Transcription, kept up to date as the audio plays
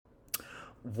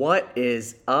What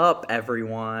is up,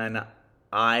 everyone?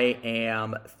 I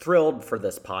am thrilled for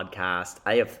this podcast.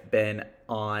 I have been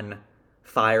on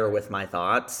fire with my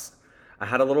thoughts. I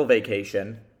had a little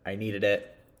vacation. I needed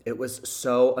it. It was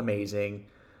so amazing.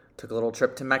 Took a little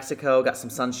trip to Mexico, got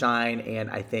some sunshine, and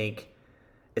I think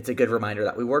it's a good reminder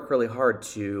that we work really hard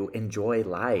to enjoy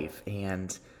life.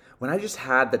 And when I just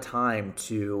had the time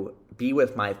to be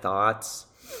with my thoughts,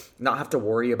 not have to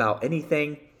worry about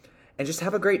anything, and just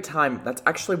have a great time, that's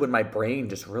actually when my brain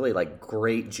just really like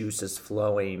great juices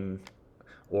flowing,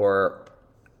 or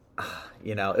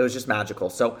it was just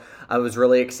magical. So I was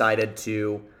really excited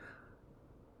to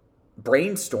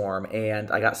brainstorm, and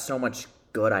I got so much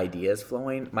good ideas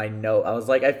flowing.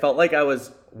 I felt like I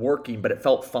was working, but it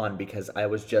felt fun because I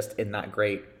was just in that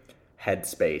great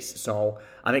headspace. So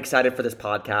I'm excited for this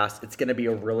podcast. It's going to be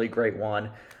a really great one.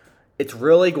 It's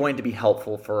really going to be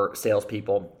helpful for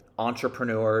salespeople,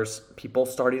 entrepreneurs, people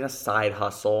starting a side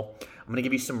hustle. I'm going to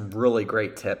give you some really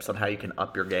great tips on how you can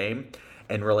up your game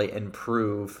and really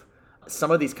improve some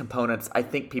of these components I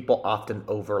think people often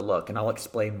overlook, and I'll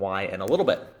explain why in a little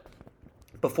bit.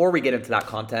 Before we get into that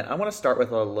content, I want to start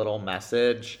with a little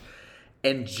message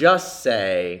and just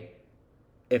say,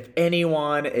 if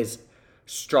anyone is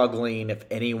struggling, if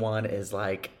anyone is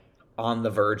like on the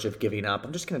verge of giving up,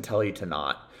 I'm just going to tell you to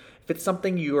not. If it's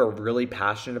something you are really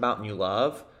passionate about and you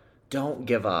love, don't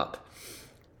give up.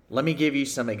 Let me give you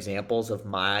some examples of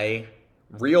my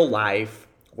real life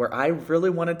where I really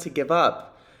wanted to give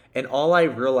up. And all I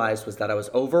realized was that I was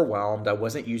overwhelmed. I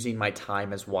wasn't using my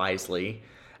time as wisely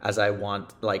as I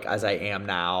am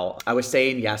now. I was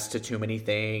saying yes to too many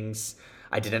things.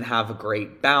 I didn't have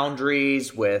great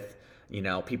boundaries with,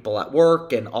 people at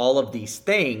work and all of these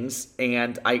things.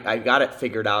 And I got it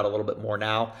figured out a little bit more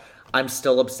now. I'm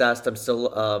still obsessed. I'm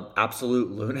still an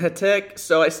absolute lunatic.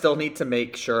 So I still need to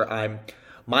make sure I'm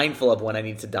mindful of when I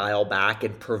need to dial back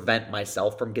and prevent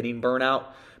myself from getting burnout.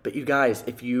 But you guys,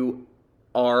 if you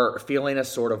are feeling a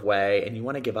sort of way and you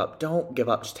want to give up, don't give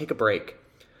up. Just take a break.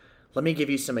 Let me give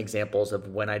you some examples of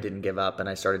when I didn't give up and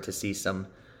I started to see some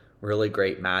really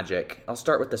great magic. I'll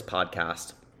start with this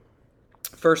podcast.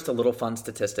 First, a little fun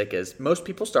statistic is most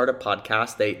people start a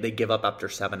podcast, they give up after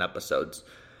 7 episodes.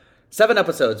 7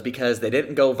 episodes because they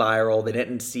didn't go viral. They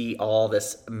didn't see all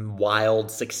this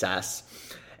wild success.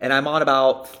 And I'm on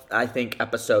about, I think,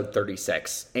 episode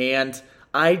 36. And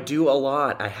I do a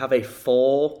lot. I have a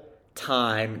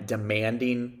full-time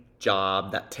demanding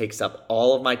job that takes up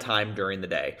all of my time during the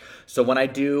day. So when I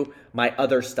do my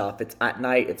other stuff, it's at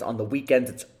night, it's on the weekends,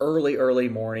 it's early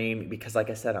morning because, like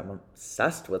I said, I'm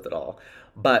obsessed with it all.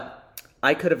 But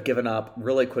I could have given up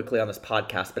really quickly on this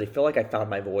podcast, but I feel like I found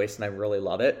my voice and I really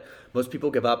love it. Most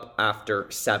people give up after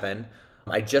 7.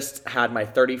 I just had my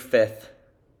 35th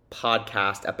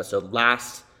podcast episode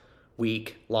last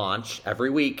week launch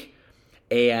every week.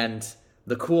 And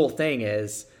the cool thing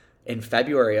is, in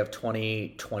February of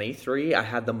 2023, I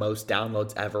had the most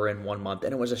downloads ever in 1 month,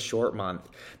 and it was a short month.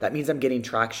 That means I'm getting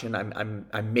traction.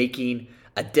 I'm making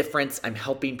a difference. I'm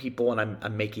helping people, and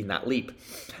I'm making that leap.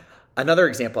 Another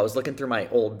example, I was looking through my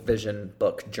old vision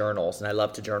book journals, and I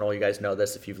love to journal. You guys know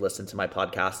this if you've listened to my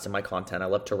podcasts and my content. I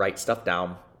love to write stuff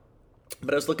down.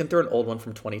 But I was looking through an old one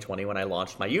from 2020 when I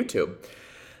launched my YouTube.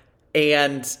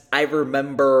 And I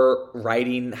remember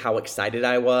writing how excited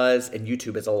I was, and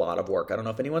YouTube is a lot of work. I don't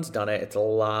know if anyone's done it. It's a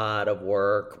lot of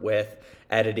work with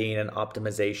editing and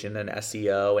optimization and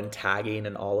SEO and tagging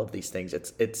and all of these things.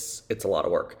 It's a lot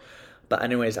of work. But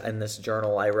anyways, in this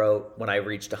journal, I wrote when I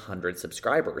reached 100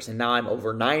 subscribers, and now I'm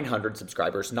over 900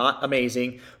 subscribers. Not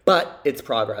amazing, but it's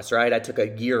progress, right? I took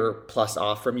a year plus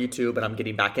off from YouTube, and I'm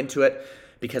getting back into it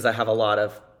because I have a lot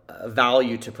of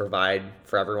value to provide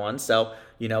for everyone. So,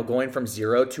 going from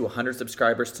 0 to 100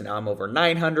 subscribers to now I'm over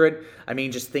 900. I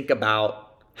mean, just think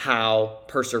about how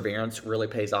perseverance really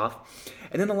pays off.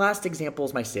 And then the last example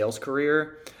is my sales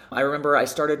career. I remember I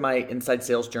started my inside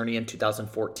sales journey in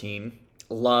 2014.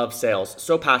 Love sales.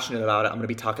 So passionate about it. I'm going to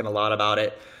be talking a lot about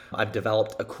it. I've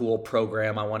developed a cool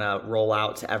program I want to roll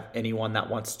out to anyone that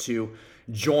wants to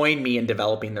join me in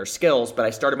developing their skills. But I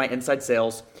started my inside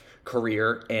sales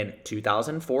career in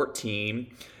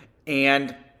 2014,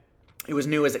 and it was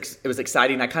new, it was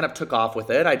exciting. I kind of took off with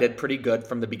it. I did pretty good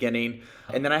from the beginning,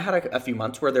 and then I had a few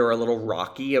months where they were a little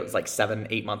rocky. It was like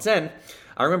 7-8 months in.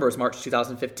 I remember it was March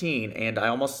 2015, and I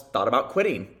almost thought about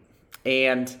quitting,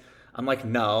 and I'm like,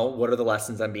 no, what are the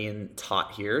lessons I'm being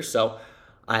taught here? So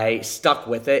I stuck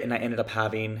with it, and I ended up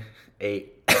having a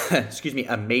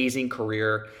amazing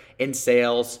career in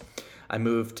sales. I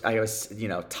was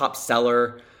top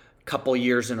seller couple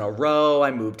years in a row.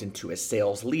 I moved into a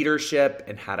sales leadership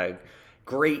and had a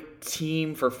great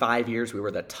team for 5 years. We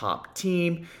were the top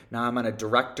team. Now I'm on a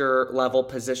director level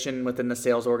position within the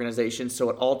sales organization. So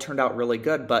it all turned out really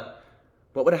good. But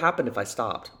what would have happened if I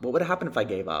stopped? What would have happened if I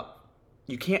gave up?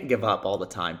 You can't give up all the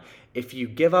time. If you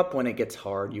give up when it gets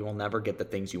hard, you will never get the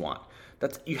things you want.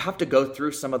 You have to go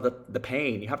through some of the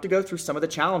pain. You have to go through some of the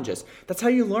challenges. That's how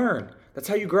you learn. That's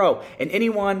how you grow. And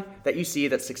anyone that you see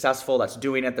that's successful, that's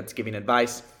doing it, that's giving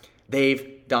advice,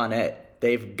 they've done it.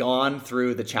 They've gone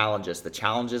through the challenges. The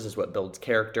challenges is what builds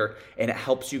character, and it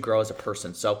helps you grow as a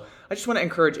person. So I just want to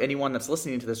encourage anyone that's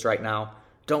listening to this right now,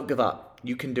 don't give up.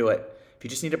 You can do it. If you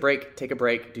just need a break, take a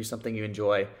break, do something you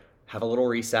enjoy, have a little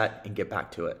reset, and get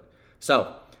back to it.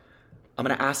 So I'm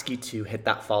going to ask you to hit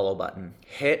that follow button.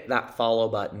 Hit that follow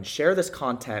button. Share this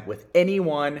content with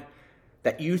anyone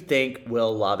that you think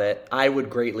will love it. I would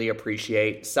greatly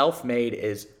appreciate. Self-Made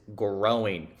is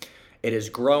growing. It is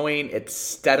growing. It's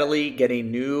steadily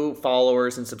getting new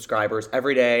followers and subscribers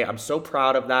every day. I'm so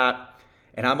proud of that,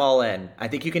 and I'm all in. I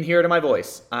think you can hear it in my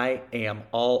voice. I am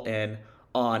all in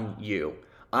on you.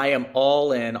 I am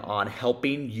all in on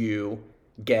helping you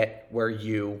get where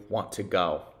you want to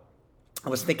go. I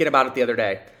was thinking about it the other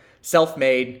day.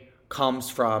 Self-Made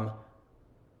comes from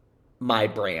my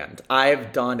brand.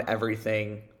 I've done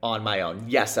everything on my own.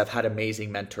 Yes, I've had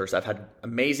amazing mentors. I've had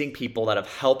amazing people that have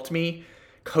helped me,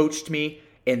 coached me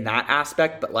in that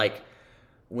aspect. But like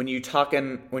when you're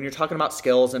talking about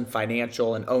skills and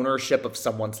financial and ownership of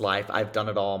someone's life, I've done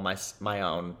it all on my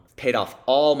own. Paid off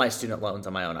all my student loans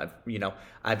on my own.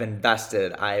 I've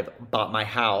invested. I've bought my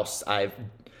house. I've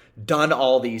done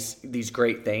all these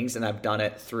great things, and I've done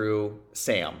it through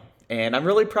Sam, and I'm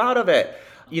really proud of it.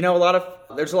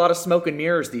 There's a lot of smoke and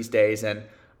mirrors these days, and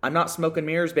I'm not smoke and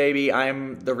mirrors, baby.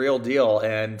 I'm the real deal.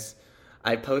 And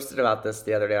I posted about this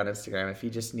the other day on Instagram. If you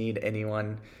just need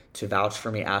anyone to vouch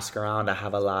for me, ask around. I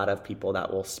have a lot of people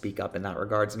that will speak up in that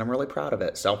regards, and I'm really proud of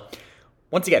it. So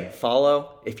once again,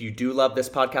 follow. If you do love this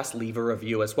podcast, leave a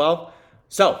review as well.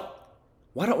 So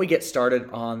why don't we get started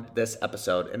on this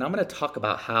episode? And I'm going to talk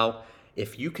about how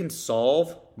if you can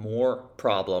solve more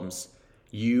problems,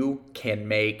 you can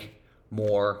make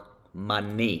more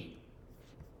money.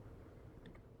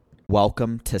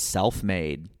 Welcome to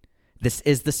Self-Made. This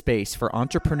is the space for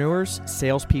entrepreneurs,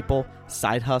 salespeople,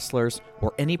 side hustlers,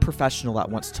 or any professional that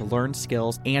wants to learn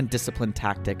skills and discipline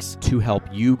tactics to help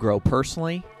you grow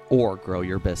personally or grow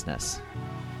your business.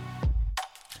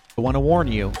 I want to warn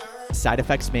you, side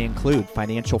effects may include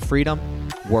financial freedom,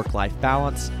 work-life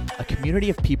balance, a community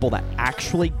of people that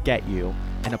actually get you,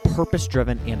 and a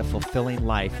purpose-driven and a fulfilling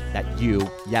life that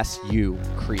you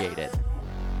created.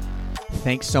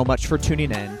 Thanks so much for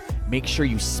tuning in. Make sure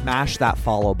you smash that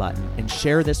follow button and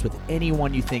share this with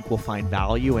anyone you think will find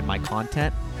value in my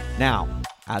content. Now,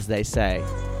 as they say,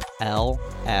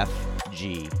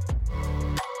 LFG.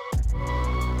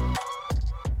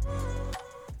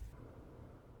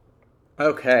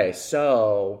 Okay,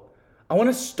 so I want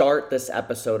to start this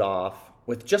episode off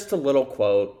with just a little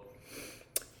quote,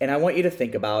 and I want you to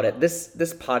think about it. This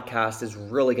podcast is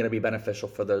really going to be beneficial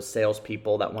for those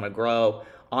salespeople that want to grow,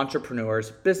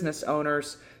 entrepreneurs, business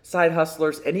owners, side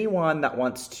hustlers, anyone that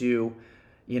wants to,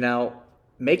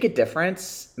 make a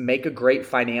difference, make a great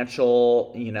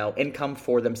financial, income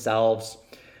for themselves,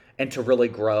 and to really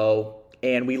grow.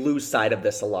 And we lose sight of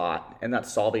this a lot, and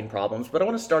that's solving problems. But I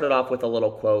want to start it off with a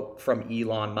little quote from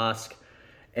Elon Musk.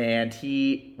 And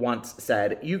he once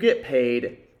said, "You get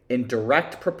paid in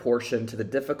direct proportion to the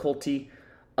difficulty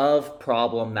of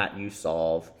problem that you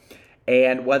solve."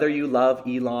 And whether you love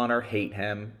Elon or hate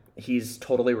him, he's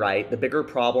totally right. The bigger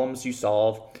problems you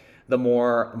solve, the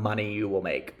more money you will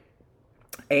make.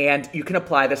 And you can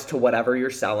apply this to whatever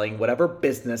you're selling, whatever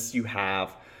business you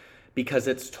have, because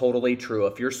it's totally true.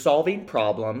 If you're solving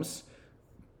problems,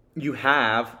 you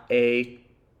have a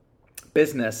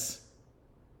business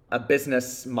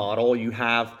model, you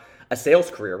have a sales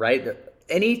career, right?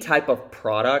 Any type of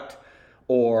product,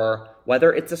 or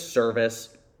whether it's a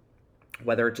service,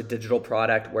 whether it's a digital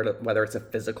product, whether it's a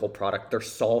physical product, they're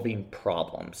solving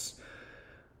problems.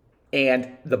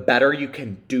 And the better you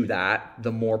can do that,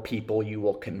 the more people you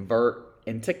will convert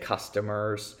into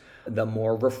customers, the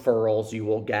more referrals you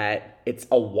will get. It's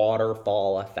a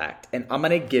waterfall effect. And I'm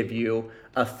going to give you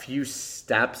a few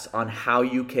steps on how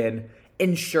you can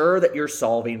ensure that you're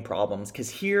solving problems, because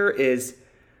here is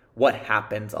what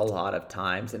happens a lot of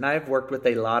times. And I've worked with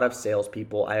a lot of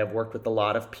salespeople. I have worked with a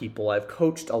lot of people. I've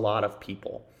coached a lot of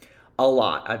people. A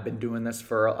lot. I've been doing this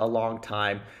for a long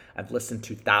time. I've listened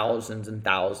to thousands and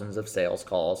thousands of sales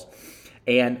calls.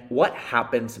 And what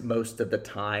happens most of the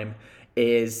time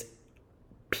is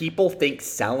people think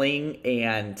selling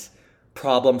and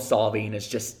problem solving is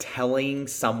just telling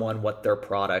someone what their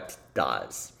product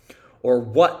does or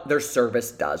what their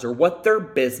service does or what their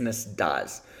business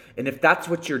does. And if that's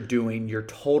what you're doing, you're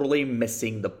totally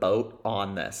missing the boat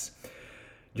on this.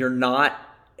 You're not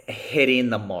hitting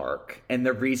the mark. And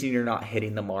the reason you're not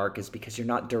hitting the mark is because you're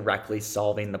not directly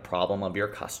solving the problem of your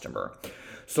customer.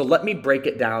 So let me break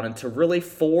it down into really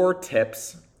 4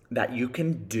 tips that you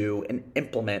can do and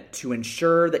implement to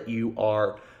ensure that you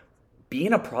are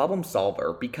being a problem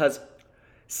solver, because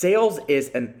sales is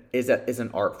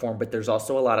an art form, but there's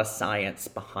also a lot of science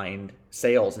behind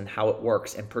sales and how it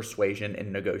works, and persuasion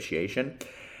and negotiation.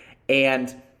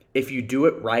 And if you do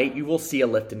it right, you will see a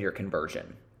lift in your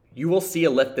conversion. You will see a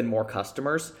lift in more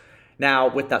customers.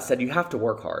 Now, with that said, you have to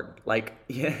work hard. Like,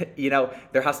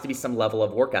 there has to be some level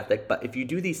of work ethic. But if you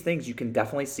do these things, you can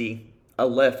definitely see a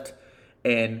lift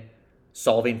in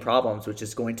solving problems, which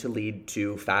is going to lead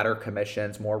to fatter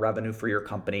commissions, more revenue for your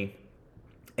company,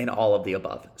 and all of the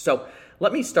above. So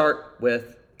let me start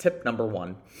with tip number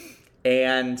 1.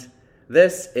 And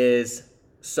this is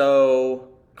so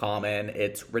common,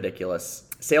 it's ridiculous.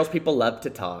 Salespeople love to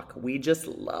talk. We just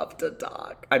love to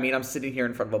talk. I mean, I'm sitting here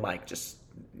in front of a mic just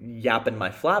yapping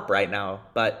my flap right now.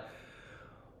 But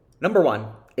number 1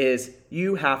 is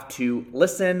you have to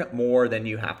listen more than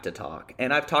you have to talk.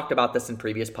 And I've talked about this in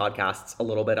previous podcasts a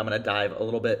little bit. I'm going to dive a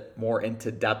little bit more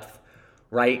into depth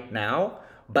right now.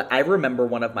 But I remember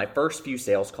one of my first few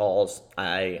sales calls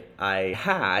I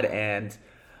had, and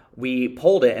we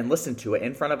pulled it and listened to it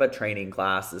in front of a training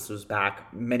class. This was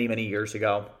back many, many years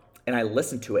ago. And I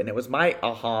listened to it, and it was my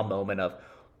aha moment of,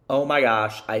 oh my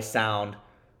gosh, I sound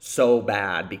so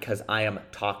bad because I am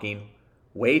talking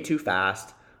way too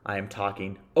fast. I am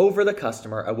talking over the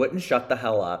customer. I wouldn't shut the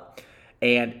hell up.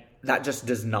 And that just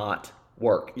does not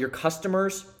work. Your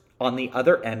customers on the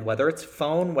other end, whether it's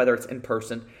phone, whether it's in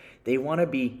person, they want to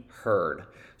be heard.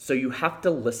 So you have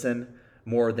to listen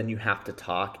more than you have to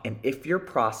talk. And if your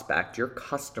prospect, your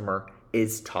customer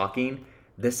is talking,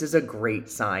 this is a great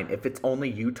sign. If it's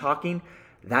only you talking,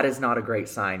 that is not a great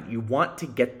sign. You want to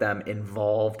get them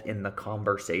involved in the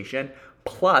conversation.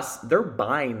 Plus, they're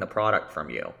buying the product from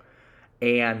you,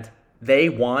 and they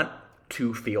want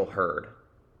to feel heard.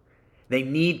 They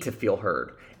need to feel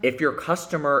heard. If your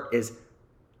customer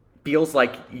feels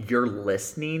like you're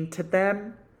listening to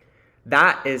them,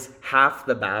 that is half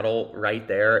the battle right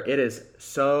there. It is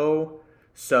so,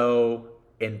 so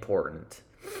important.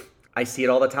 I see it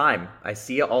all the time.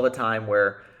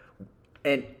 Where,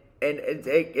 and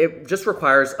it just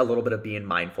requires a little bit of being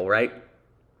mindful, right?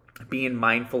 Being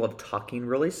mindful of talking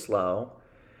really slow,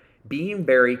 being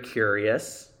very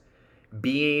curious,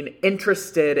 being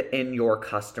interested in your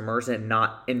customers and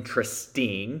not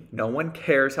interesting. No one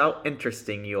cares how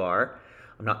interesting you are.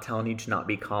 I'm not telling you to not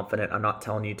be confident. I'm not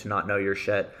telling you to not know your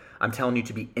shit. I'm telling you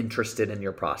to be interested in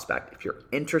your prospect. If you're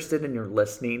interested and you're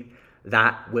listening,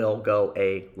 that will go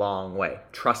a long way.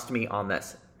 Trust me on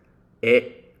this.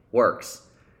 It works.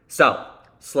 So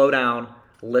slow down,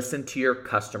 listen to your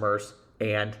customers,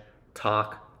 and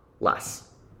talk less.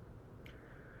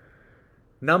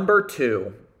 Number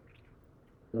 2,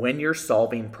 when you're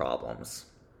solving problems.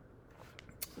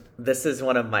 This is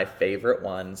one of my favorite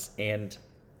ones. And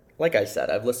like I said,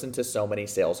 I've listened to so many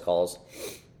sales calls.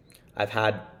 I've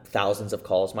had thousands of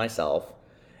calls myself.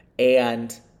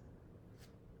 And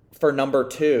for number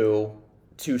 2,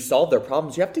 to solve their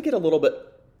problems, you have to get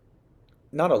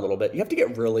you have to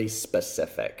get really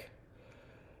specific.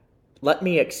 Let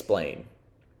me explain.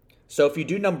 So if you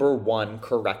do number 1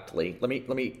 correctly, let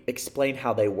me explain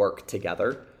how they work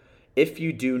together. If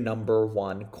you do number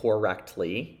 1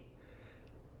 correctly,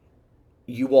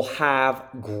 you will have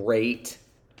great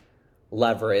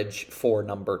leverage for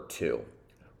number 2.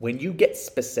 When you get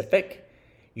specific,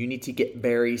 you need to get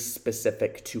very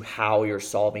specific to how you're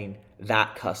solving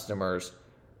that customer's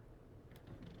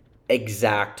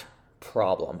exact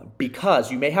problem.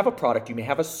 Because you may have a product, you may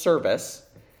have a service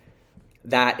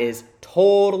that is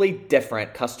totally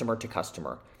different customer to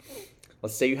customer.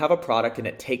 Let's say you have a product and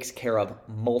it takes care of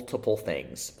multiple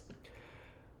things.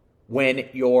 When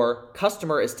your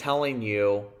customer is telling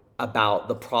you about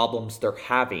the problems they're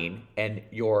having and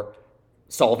you're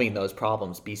solving those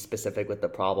problems, be specific with the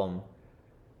problem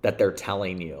that they're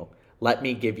telling you. Let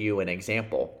me give you an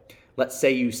example. Let's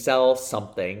say you sell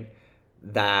something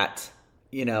that,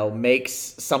 makes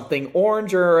something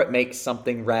orange, or it makes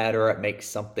something red, or it makes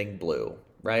something blue,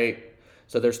 right?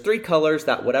 So there's 3 colors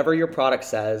that whatever your product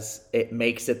says, it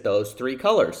makes it those 3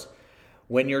 colors.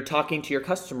 When you're talking to your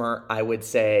customer, I would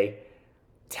say,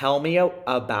 tell me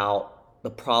about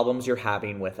the problems you're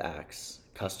having with X.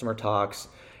 Customer talks,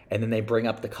 and then they bring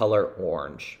up the color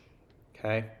orange,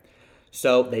 okay?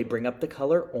 So they bring up the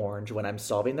color orange when I'm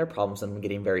solving their problems and I'm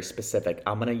getting very specific.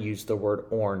 I'm going to use the word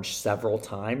orange several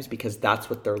times because that's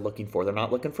what they're looking for. They're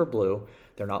not looking for blue.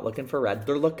 They're not looking for red.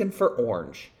 They're looking for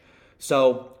orange.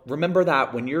 So remember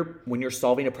that when you're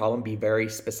solving a problem, be very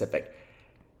specific.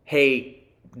 Hey,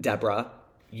 Deborah,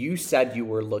 you said you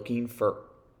were looking for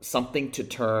something to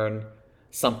turn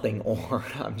something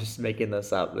orange. I'm just making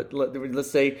this up.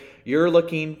 Let's say you're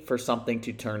looking for something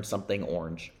to turn something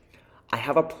orange. I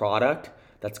have a product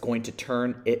that's going to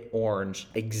turn it orange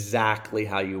exactly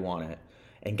how you want it.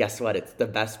 And guess what? It's the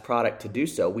best product to do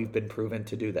so. We've been proven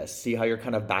to do this. See how you're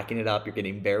kind of backing it up. You're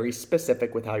getting very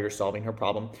specific with how you're solving her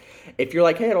problem. If you're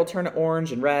like, hey, it'll turn it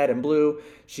orange and red and blue,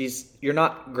 you're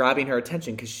not grabbing her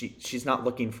attention because she's not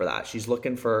looking for that. She's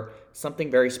looking for something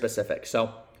very specific.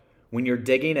 So when you're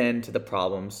digging into the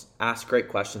problems, ask great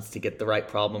questions to get the right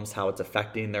problems, how it's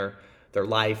affecting their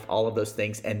life, all of those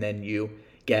things, and then you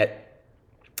get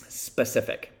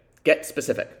specific. Get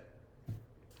specific.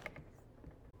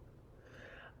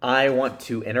 I want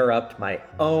to interrupt my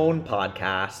own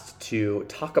podcast to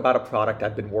talk about a product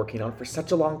I've been working on for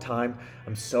such a long time.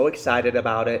 I'm so excited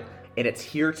about it, and it's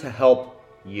here to help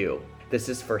you. This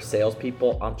is for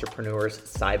salespeople, entrepreneurs,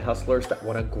 side hustlers that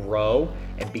want to grow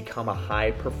and become a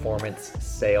high-performance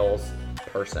sales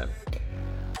person.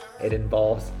 It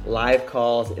involves live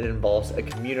calls. It involves a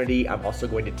community. I'm also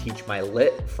going to teach my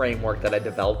LIT framework that I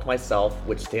developed myself,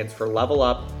 which stands for Level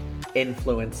Up,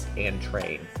 Influence, and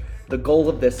Train. The goal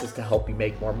of this is to help you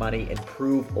make more money,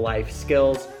 improve life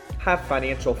skills, have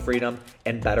financial freedom,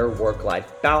 and better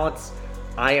work-life balance.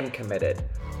 I am committed.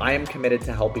 I am committed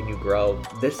to helping you grow.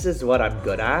 This is what I'm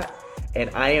good at, and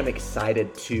I am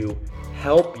excited to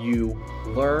help you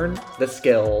learn the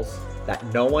skills that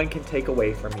no one can take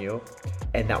away from you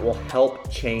and that will help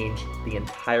change the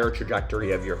entire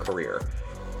trajectory of your career.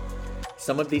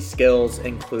 Some of these skills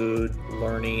include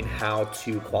learning how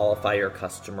to qualify your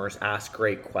customers, ask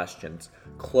great questions,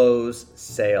 close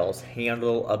sales,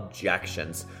 handle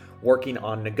objections, working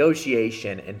on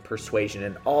negotiation and persuasion,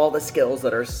 and all the skills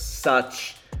that are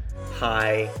such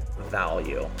high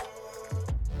value.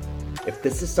 If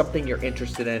this is something you're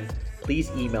interested in, please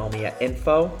email me at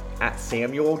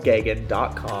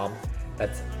info@samuelgeoghegan.com.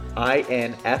 That's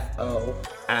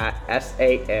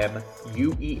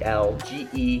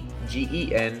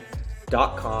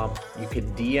info@samuelgeoghen.com. You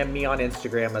can DM me on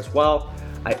Instagram as well.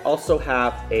 I also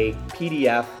have a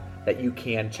PDF that you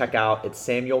can check out. It's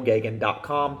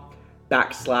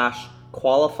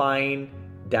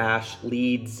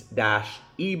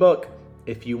samuelgeoghen.com/qualifying-leads-ebook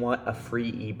if you want a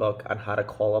free ebook on how to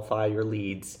qualify your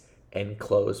leads and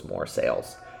close more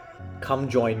sales. Come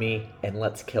join me and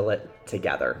let's kill it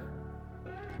together.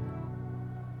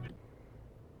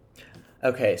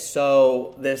 Okay,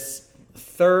 so this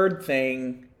third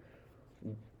thing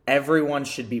everyone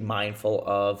should be mindful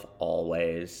of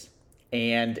always,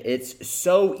 and it's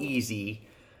so easy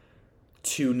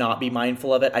to not be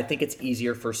mindful of it. I think it's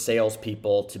easier for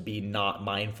salespeople to be not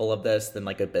mindful of this than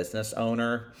like a business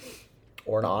owner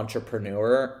or an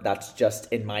entrepreneur. That's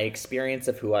just in my experience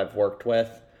of who I've worked with.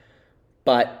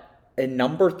 But in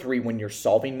number 3, when you're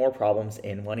solving more problems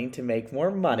and wanting to make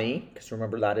more money, because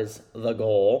remember that is the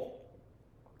goal,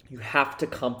 you have to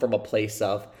come from a place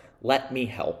of, let me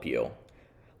help you.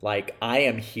 Like, I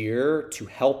am here to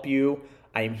help you.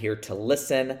 I am here to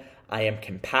listen. I am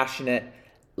compassionate.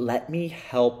 Let me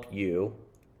help you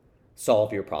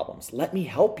solve your problems. Let me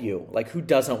help you. Like, who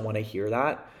doesn't want to hear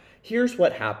that? Here's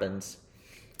what happens.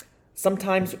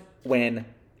 Sometimes when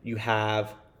you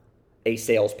have a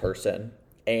salesperson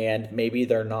and maybe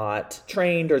they're not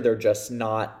trained or they're just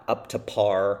not up to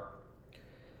par,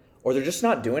 or they're just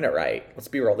not doing it right. Let's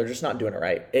be real, they're just not doing it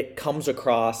right. It comes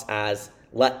across as,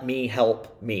 let me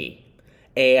help me.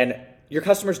 And your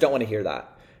customers don't want to hear that.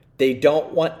 They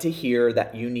don't want to hear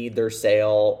that you need their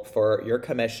sale for your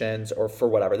commissions or for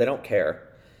whatever. They don't care.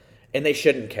 And they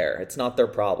shouldn't care. It's not their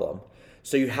problem.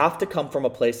 So you have to come from a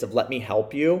place of, let me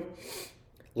help you.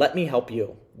 Let me help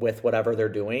you with whatever they're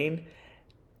doing.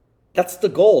 That's the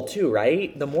goal too,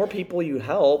 right? The more people you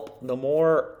help, the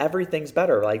more everything's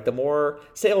better. Like, the more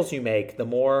sales you make, the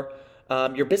more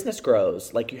your business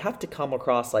grows. Like, you have to come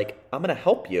across like, I'm going to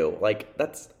help you. Like,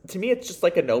 that's, to me, it's just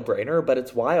like a no-brainer, but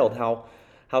it's wild how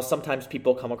sometimes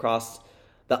people come across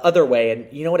the other way. And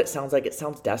you know what it sounds like? It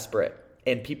sounds desperate.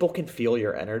 And people can feel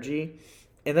your energy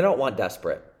and they don't want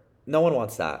desperate. No one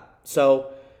wants that.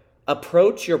 So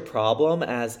approach your problem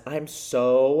as, I'm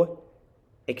so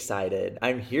excited.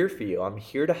 I'm here for you. I'm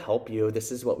here to help you.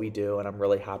 This is what we do, and I'm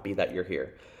really happy that you're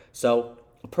here. So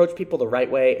approach people the right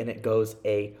way, and it goes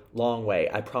a long way.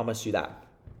 I promise you that.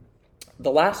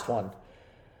 The last one,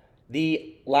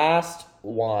 The last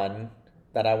one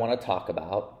that I want to talk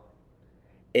about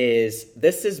is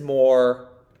this is more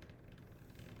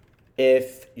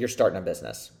if you're starting a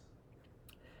business.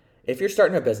 If you're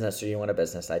starting a business or you want a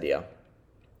business idea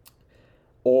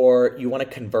or you want to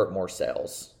convert more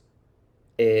sales,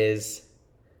 is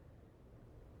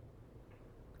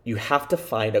you have to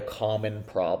find a common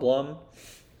problem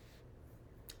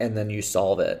and then you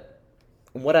solve it.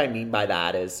 And what I mean by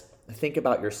that is think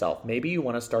about yourself. Maybe you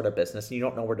want to start a business and you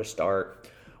don't know where to start,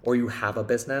 or you have a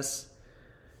business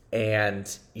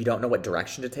and you don't know what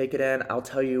direction to take it in. I'll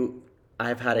tell you,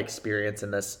 I've had experience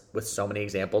in this with so many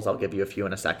examples. I'll give you a few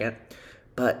in a second.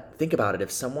 But think about it.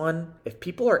 If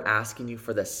people are asking you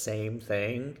for the same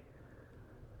thing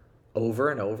over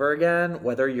and over again,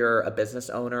 whether you're a business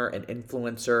owner, an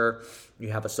influencer, you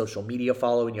have a social media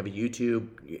following, you have a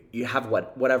YouTube, you have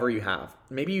whatever you have.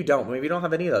 Maybe you don't. Maybe you don't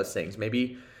have any of those things.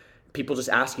 Maybe people just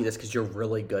ask you this because you're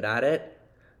really good at it.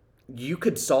 You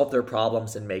could solve their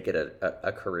problems and make it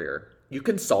a career. You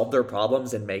can solve their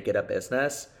problems and make it a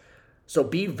business. So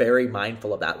be very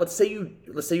mindful of that. Let's say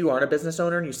you aren't a business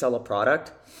owner and you sell a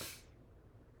product,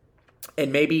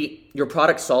 and maybe your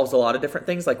product solves a lot of different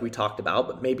things like we talked about,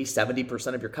 but maybe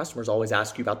 70% of your customers always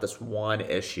ask you about this one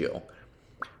issue.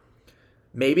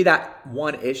 Maybe that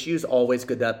one issue is always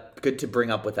good to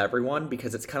bring up with everyone,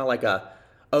 because it's kind of like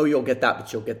oh, you'll get that,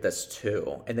 but you'll get this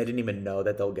too. And they didn't even know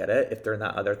that they'll get it if they're in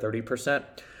that other 30%.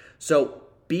 So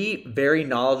be very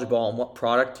knowledgeable on what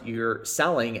product you're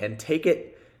selling and take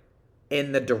it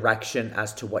in the direction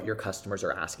as to what your customers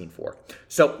are asking for.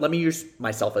 So let me use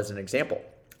myself as an example.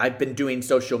 I've been doing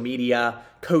social media,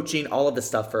 coaching, all of this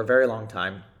stuff for a very long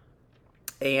time.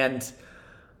 And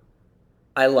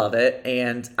I love it.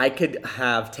 And I could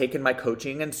have taken my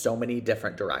coaching in so many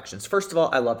different directions. First of all,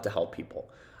 I love to help people.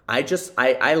 I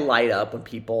light up when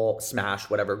people smash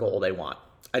whatever goal they want.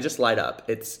 I just light up.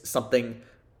 It's something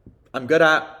I'm good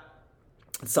at.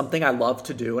 It's something I love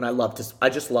to do, and I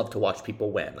just love to watch people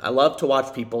win. I love to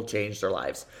watch people change their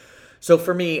lives. So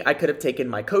for me, I could have taken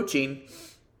my coaching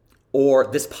or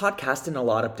this podcast in a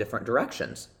lot of different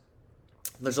directions.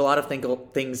 There's a lot of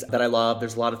things that I love.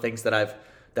 There's a lot of things that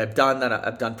I've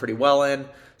done pretty well in.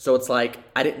 So it's like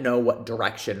I didn't know what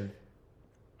direction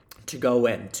to go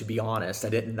in, to be honest. I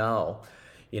didn't know.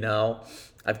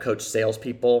 I've coached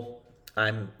salespeople.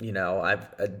 I've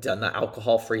done the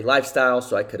alcohol-free lifestyle,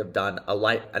 so I could have done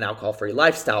an alcohol-free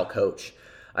lifestyle coach.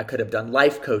 I could have done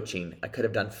life coaching. I could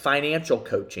have done financial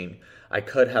coaching. I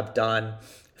could have done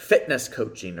fitness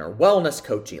coaching or wellness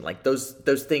coaching. Like those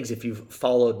things, if you've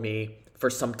followed me for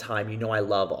some time, I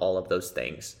love all of those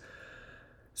things.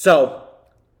 So,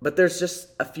 but there's just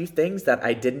a few things that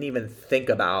I didn't even think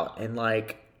about. And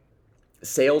like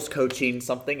sales coaching,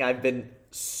 something I've been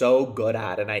so good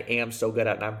at, and I am so good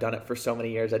at, and I've done it for so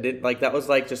many years. That was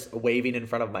like just waving in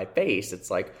front of my face. It's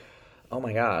like, oh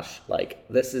my gosh, like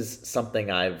this is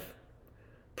something I've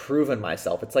proven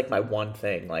myself. It's like my one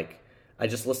thing. Like I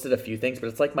just listed a few things, but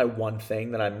it's like my one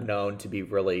thing that I'm known to be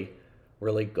really,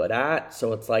 really good at.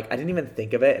 So it's like I didn't even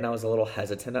think of it, and I was a little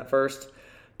hesitant at first,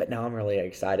 but now I'm really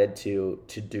excited to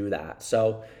do that.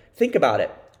 So think about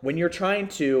it. When you're trying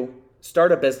to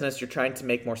start a business, you're trying to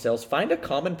make more sales, find a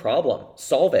common problem,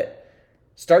 solve it.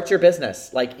 Start your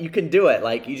business. Like you can do it.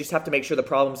 Like you just have to make sure the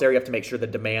problem's there. You have to make sure the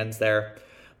demand's there.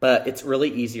 But it's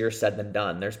really easier said than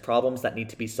done. There's problems that need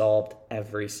to be solved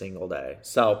every single day.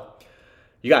 So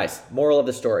you guys, moral of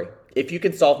the story, if you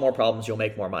can solve more problems, you'll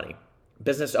make more money.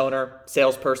 Business owner,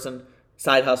 salesperson,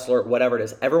 side hustler, whatever it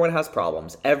is, everyone has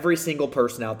problems. Every single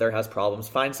person out there has problems.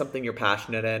 Find something you're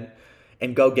passionate in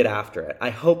and go get after it.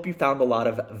 I hope you found a lot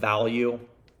of value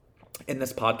in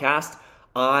this podcast.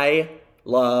 I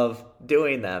love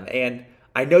doing them. And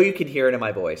I know you can hear it in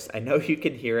my voice.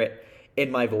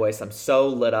 I'm so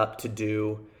lit up to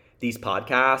do these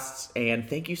podcasts. And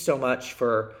thank you so much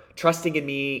for trusting in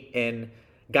me and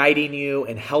guiding you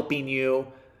and helping you.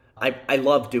 I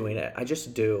love doing it. I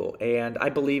just do. And I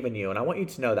believe in you. And I want you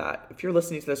to know that. If you're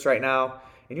listening to this right now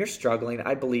and you're struggling,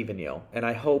 I believe in you. And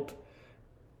I hope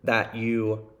that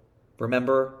you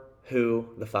remember who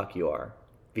the fuck you are,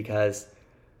 because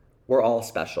we're all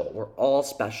special. We're all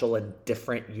special in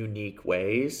different, unique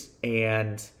ways.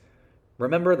 And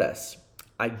remember this,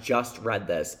 I just read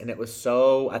this and it was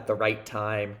so at the right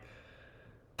time,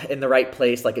 in the right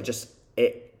place. Like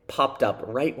it popped up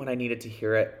right when I needed to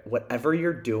hear it. Whatever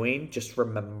you're doing, just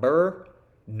remember,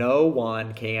 no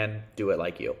one can do it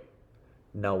like you.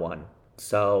 No one.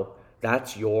 So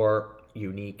that's your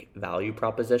unique value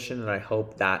proposition, and I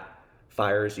hope that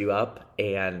fires you up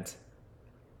and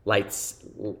lights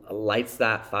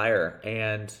that fire.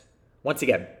 And once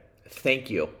again, thank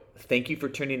you Thank you for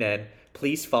tuning in.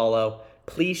 Please follow.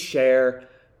 Please share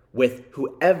with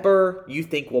whoever you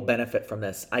think will benefit from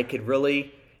this. I could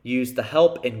really use the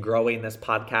help in growing this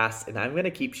podcast, and I'm going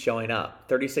to keep showing up.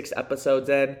 36 episodes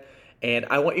in, and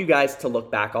I want you guys to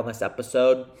look back on this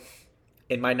episode.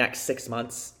 In my next 6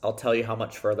 months, I'll tell you how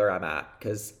much further I'm at,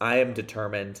 because I am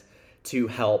determined to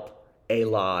help a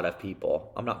lot of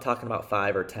people. I'm not talking about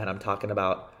 5 or 10. I'm talking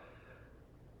about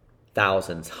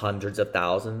thousands, hundreds of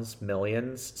thousands,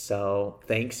 millions. So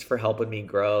thanks for helping me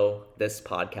grow this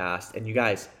podcast. And you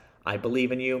guys, I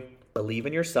believe in you. Believe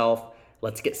in yourself.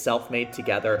 Let's get self-made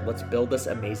together. Let's build this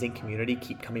amazing community.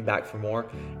 Keep coming back for more.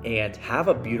 And have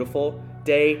a beautiful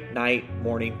day, night,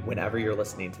 morning, whenever you're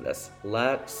listening to this.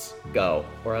 Let's go.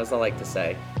 Or as I like to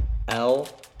say,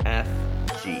 LFG.